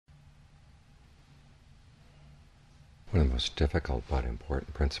One of the most difficult but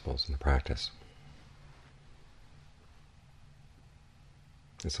important principles in the practice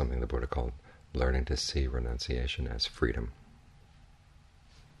is something the Buddha called learning to see renunciation as freedom.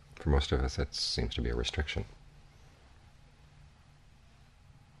 For most of us, that seems to be a restriction.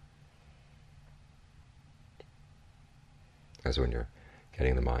 As when you're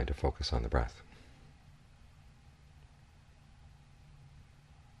getting the mind to focus on the breath.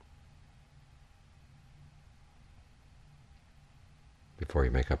 Before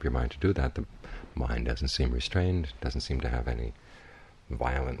you make up your mind to do that, the mind doesn't seem restrained, doesn't seem to have any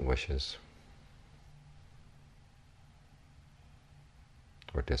violent wishes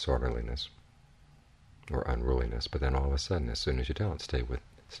or disorderliness or unruliness. But then all of a sudden, as soon as you tell it, stay with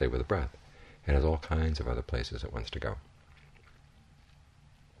the breath, it has all kinds of other places it wants to go.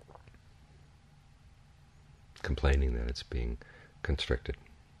 Complaining that it's being constricted,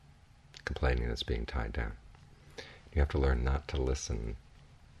 complaining that it's being tied down. You have to learn not to listen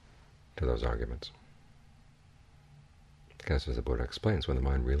to those arguments. Because as the Buddha explains, when the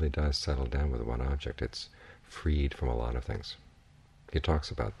mind really does settle down with one object, it's freed from a lot of things. He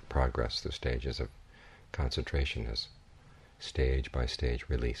talks about progress through stages of concentration as stage-by-stage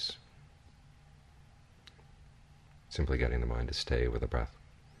release. Simply getting the mind to stay with the breath.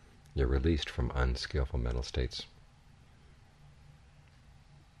 You're released from unskillful mental states,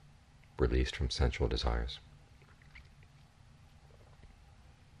 released from sensual desires.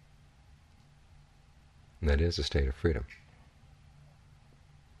 And that is a state of freedom.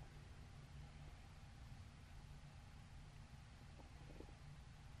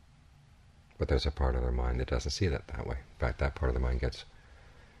 But there's a part of the mind that doesn't see that way. In fact, that part of the mind gets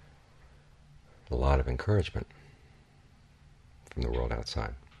a lot of encouragement from the world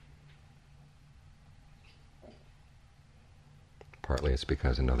outside. Partly it's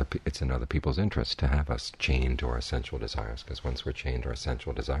because it's in other people's interest to have us chained to our sensual desires, because once we're chained to our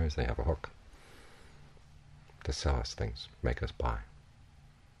sensual desires, they have a hook to sell us things, make us buy.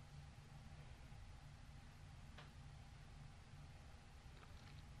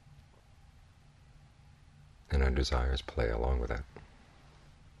 And our desires play along with that.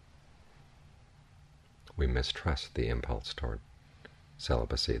 We mistrust the impulse toward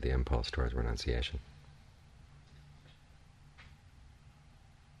celibacy, the impulse towards renunciation.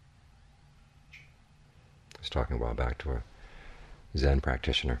 I was talking a while back to a Zen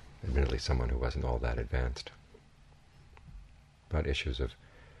practitioner, admittedly someone who wasn't all that advanced, about issues of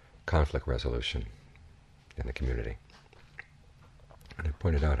conflict resolution in the community. And I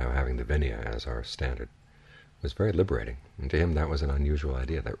pointed out how having the Vinaya as our standard was very liberating. And to him that was an unusual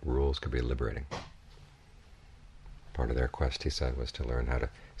idea, that rules could be liberating. Part of their quest, he said, was to learn how to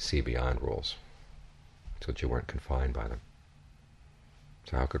see beyond rules, so that you weren't confined by them.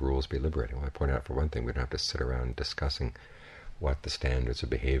 So how could rules be liberating? Well, I pointed out, for one thing, we don't have to sit around discussing what the standards of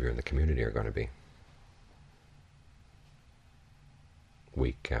behavior in the community are going to be.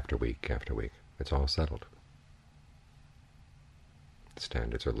 Week after week after week. It's all settled. The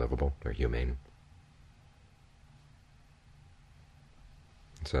standards are livable, they're humane.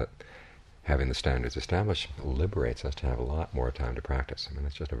 So that having the standards established liberates us to have a lot more time to practice. I mean,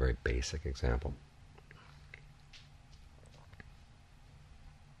 that's just a very basic example.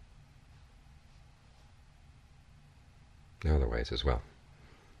 In other ways as well.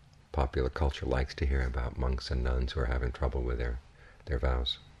 Popular culture likes to hear about monks and nuns who are having trouble with their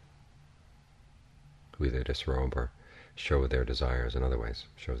vows, who either disrobe or show their desires in other ways,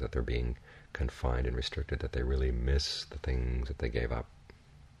 shows that they're being confined and restricted, that they really miss the things that they gave up.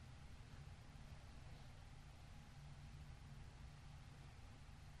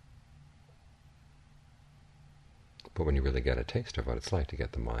 But when you really get a taste of what it's like to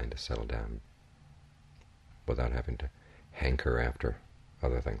get the mind to settle down without having to hanker after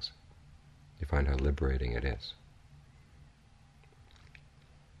other things, you find how liberating it is.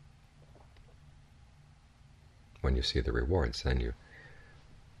 When you see the rewards, then you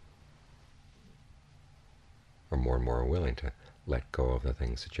are more and more willing to let go of the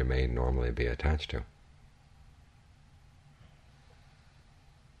things that you may normally be attached to.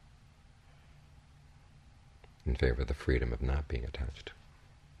 In favor of the freedom of not being attached.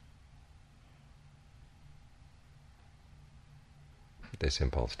 This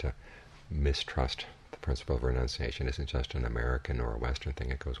impulse to mistrust the principle of renunciation isn't just an American or a Western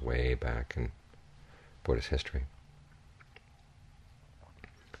thing. It goes way back in Buddhist history.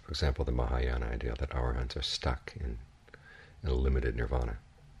 For example, the Mahayana ideal that arahants are stuck in a limited nirvana.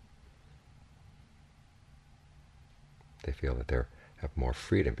 They feel that they have more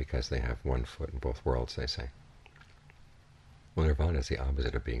freedom because they have one foot in both worlds, they say. Well, nirvana is the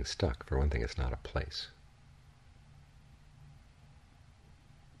opposite of being stuck. For one thing, it's not a place.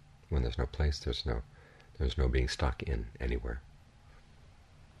 When there's no place, there's no being stuck in anywhere.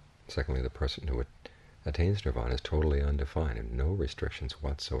 Secondly, the person who attains nirvana is totally undefined and no restrictions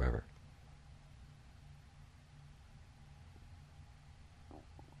whatsoever.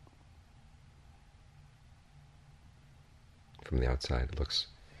 From the outside, it looks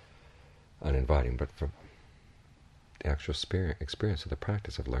uninviting, but from the actual experience of the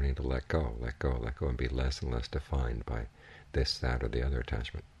practice of learning to let go, and be less and less defined by this, that, or the other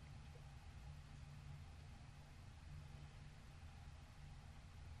attachment.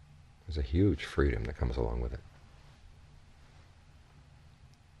 There's a huge freedom that comes along with it.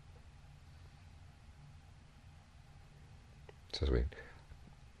 So as we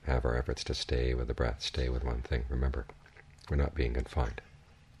have our efforts to stay with the breath, stay with one thing, remember, we're not being confined.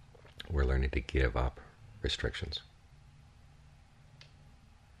 We're learning to give up restrictions.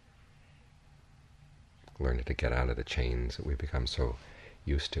 Learning to get out of the chains that we become so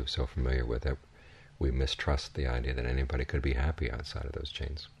used to, so familiar with, that we mistrust the idea that anybody could be happy outside of those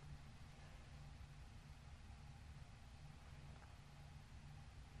chains.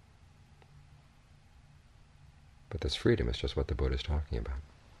 But this freedom is just what the Buddha is talking about.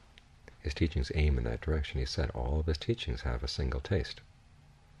 His teachings aim in that direction. He said all of his teachings have a single taste.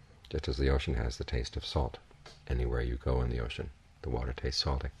 Just as the ocean has the taste of salt. Anywhere you go in the ocean, the water tastes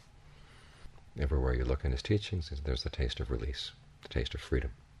salty. Everywhere you look in his teachings, there's the taste of release, the taste of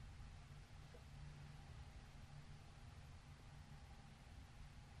freedom.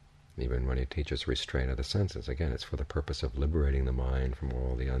 Even when he teaches restraint of the senses, again, it's for the purpose of liberating the mind from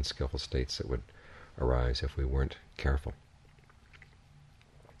all the unskillful states that would arise if we weren't careful.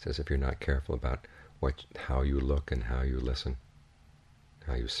 It says if you're not careful about how you look and how you listen,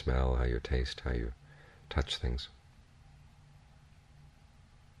 how you smell, how you taste, how you touch things,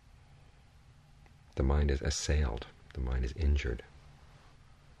 the mind is assailed, the mind is injured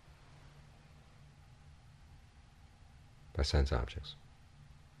by sense objects.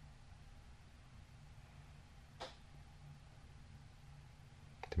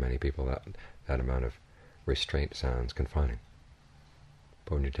 To many people, that amount of restraint sounds confining.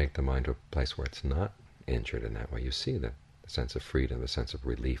 But when you take the mind to a place where it's not injured in that way, you see the sense of freedom, the sense of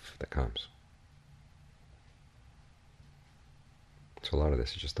relief that comes. So a lot of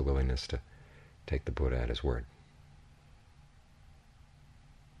this is just the willingness to take the Buddha at his word.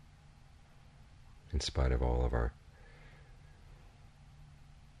 In spite of all of our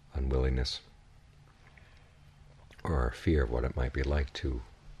unwillingness or our fear of what it might be like to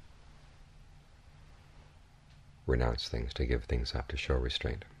renounce things, to give things up, to show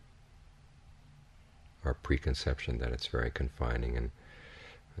restraint. Our preconception that it's very confining, and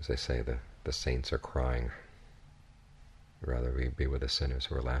as they say, the saints are crying. Rather we be with the sinners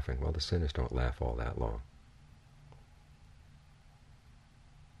who are laughing. Well, the sinners don't laugh all that long.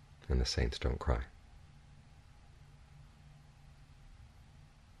 And the saints don't cry.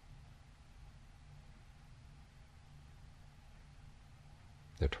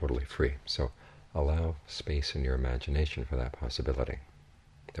 They're totally free. So allow space in your imagination for that possibility,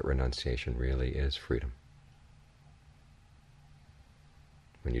 that renunciation really is freedom.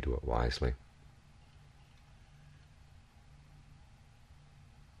 When you do it wisely,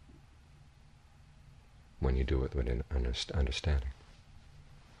 when you do it with an understanding.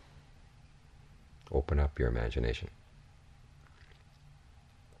 Open up your imagination.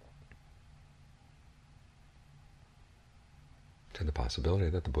 To the possibility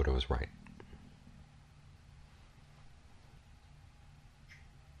that the Buddha was right.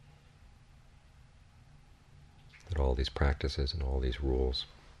 That all these practices and all these rules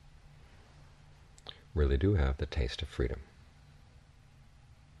really do have the taste of freedom.